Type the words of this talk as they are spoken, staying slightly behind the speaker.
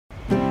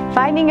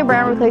Finding a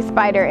brown recluse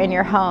spider in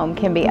your home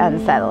can be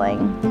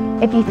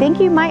unsettling. If you think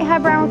you might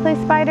have brown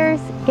recluse spiders,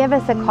 give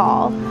us a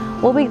call.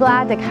 We'll be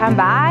glad to come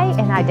by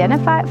and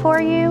identify it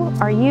for you,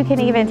 or you can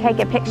even take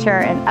a picture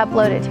and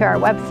upload it to our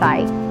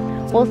website.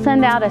 We'll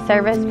send out a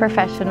service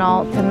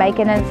professional to make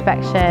an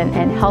inspection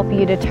and help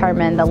you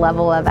determine the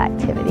level of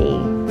activity.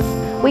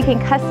 We can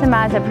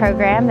customize a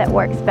program that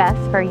works best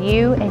for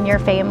you and your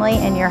family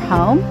in your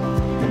home.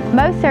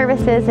 Most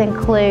services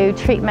include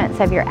treatments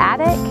of your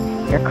attic,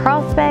 your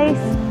crawl space,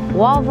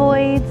 wall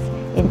voids,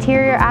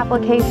 interior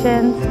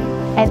applications,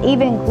 and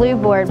even glue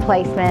board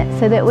placement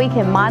so that we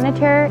can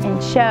monitor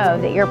and show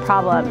that your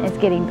problem is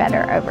getting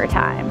better over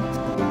time.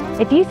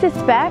 If you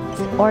suspect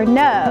or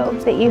know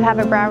that you have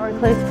a brown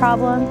recluse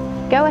problem,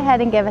 go ahead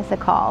and give us a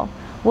call.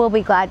 We'll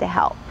be glad to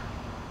help.